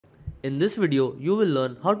In this video, you will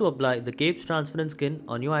learn how to apply the Cape's transparent skin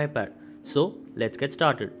on your iPad. So, let's get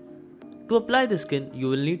started. To apply the skin, you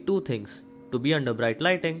will need two things: to be under bright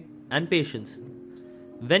lighting and patience.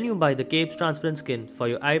 When you buy the Cape's transparent skin for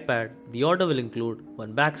your iPad, the order will include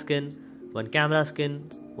one back skin, one camera skin,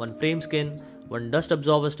 one frame skin, one dust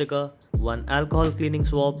absorber sticker, one alcohol cleaning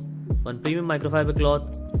swab, one premium microfiber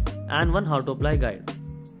cloth, and one how to apply guide.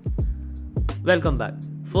 Welcome back.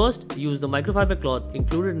 First, use the microfiber cloth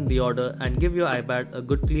included in the order and give your iPad a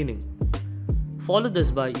good cleaning. Follow this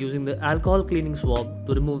by using the alcohol cleaning swab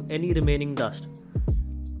to remove any remaining dust.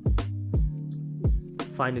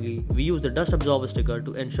 Finally, we use the dust absorber sticker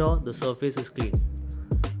to ensure the surface is clean.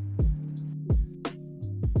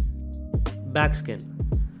 Back skin.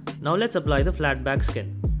 Now let's apply the flat back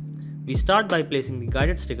skin. We start by placing the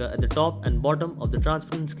guided sticker at the top and bottom of the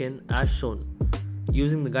transparent skin as shown.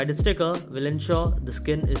 Using the guided sticker will ensure the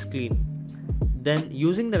skin is clean. Then,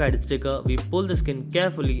 using the guided sticker, we pull the skin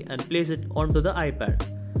carefully and place it onto the iPad.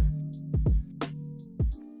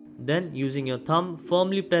 Then, using your thumb,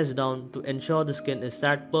 firmly press down to ensure the skin is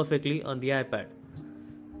sat perfectly on the iPad.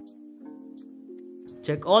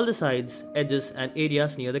 Check all the sides, edges and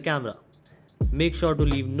areas near the camera. Make sure to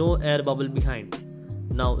leave no air bubble behind.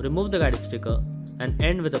 Now, remove the guided sticker and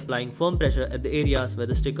end with applying firm pressure at the areas where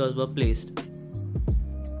the stickers were placed.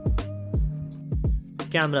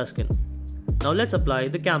 Camera skin. Now let's apply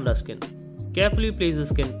the camera skin. Carefully place the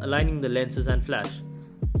skin aligning the lenses and flash.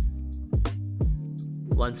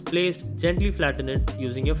 Once placed, gently flatten it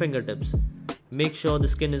using your fingertips. Make sure the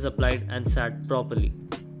skin is applied and sat properly.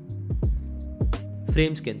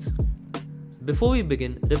 Frame skins. Before we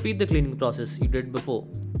begin, repeat the cleaning process you did before.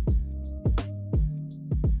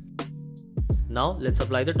 Now let's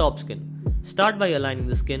apply the top skin. Start by aligning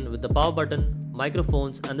the skin with the power button,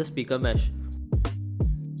 microphones and the speaker mesh.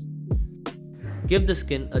 Give the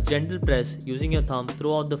skin a gentle press using your thumb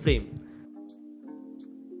throughout the frame.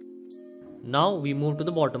 Now we move to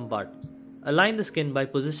the bottom part. Align the skin by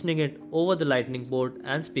positioning it over the lightning board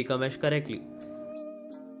and speaker mesh correctly.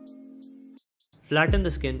 Flatten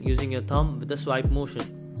the skin using your thumb with a swipe motion.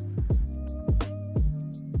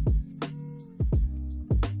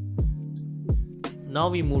 Now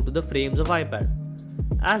we move to the frames of iPad.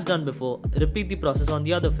 As done before, repeat the process on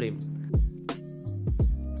the other frame.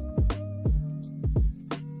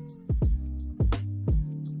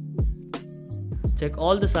 Check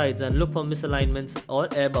all the sides and look for misalignments or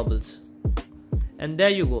air bubbles. And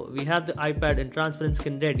there you go, we have the iPad in transparent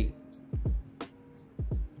skin ready.